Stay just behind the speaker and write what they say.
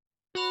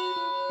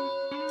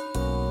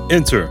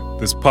Enter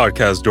this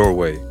podcast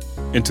doorway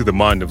into the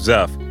mind of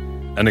Zaf,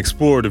 an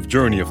explorative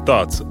journey of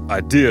thoughts,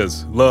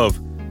 ideas, love,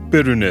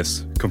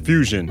 bitterness,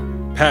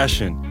 confusion,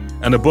 passion,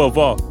 and above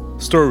all,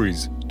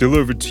 stories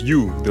delivered to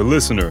you, the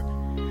listener,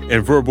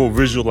 in verbal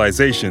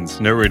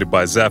visualizations narrated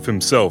by Zaf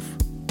himself.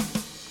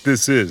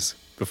 This is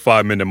the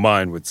 5-Minute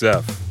Mind with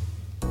Zaf.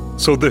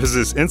 So there's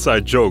this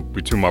inside joke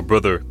between my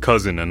brother,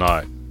 cousin, and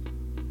I.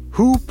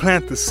 Who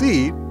planted the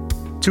seed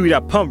to eat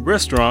at Pump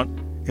Restaurant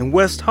in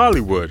West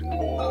Hollywood?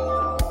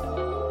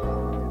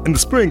 In the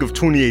spring of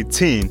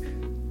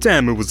 2018,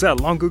 damn, it was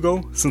that long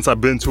ago since I've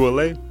been to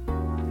LA.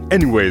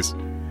 Anyways,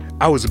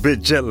 I was a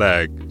bit jet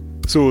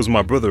lagged, so it was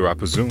my brother, I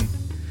presume.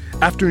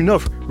 After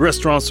enough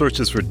restaurant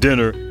searches for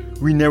dinner,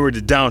 we narrowed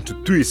it down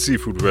to 3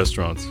 seafood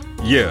restaurants.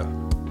 Yeah,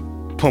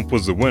 Pump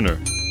was the winner.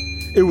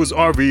 It was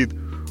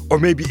RV, or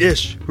maybe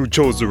Ish, who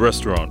chose the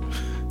restaurant.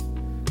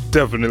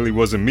 Definitely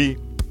wasn't me,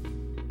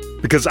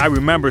 because I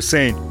remember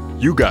saying,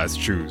 "You guys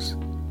choose."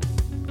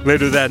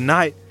 Later that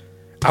night,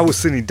 I was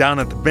sitting down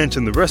at the bench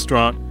in the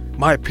restaurant,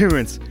 my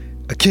appearance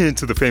akin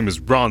to the famous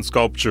bronze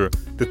sculpture,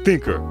 The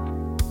Thinker.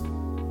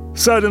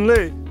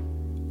 Suddenly,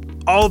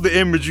 all the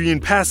imagery in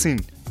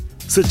passing,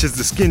 such as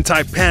the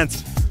skin-tight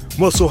pants,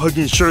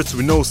 muscle-hugging shirts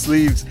with no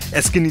sleeves,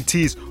 and skinny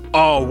tees,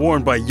 all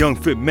worn by young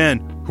fit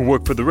men who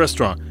work for the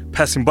restaurant,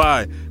 passing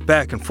by,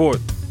 back and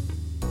forth.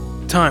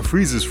 Time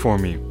freezes for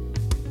me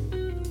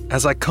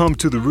as I come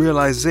to the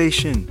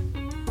realization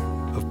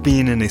of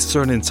being in a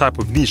certain type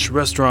of niche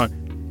restaurant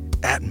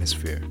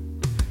atmosphere.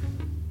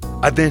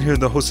 I then hear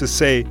the hostess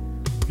say,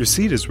 "Your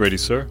seat is ready,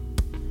 sir."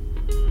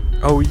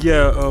 "Oh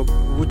yeah,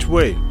 which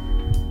way?"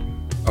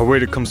 A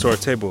waiter comes to our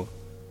table.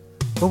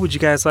 "What would you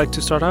guys like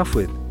to start off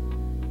with?"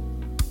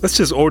 "Let's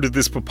just order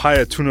this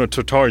papaya tuna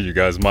tartare, you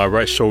guys. My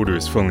right shoulder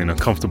is feeling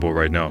uncomfortable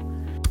right now."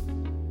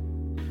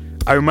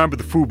 I remember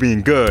the food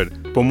being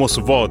good, but most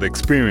of all, the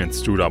experience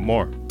stood out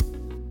more.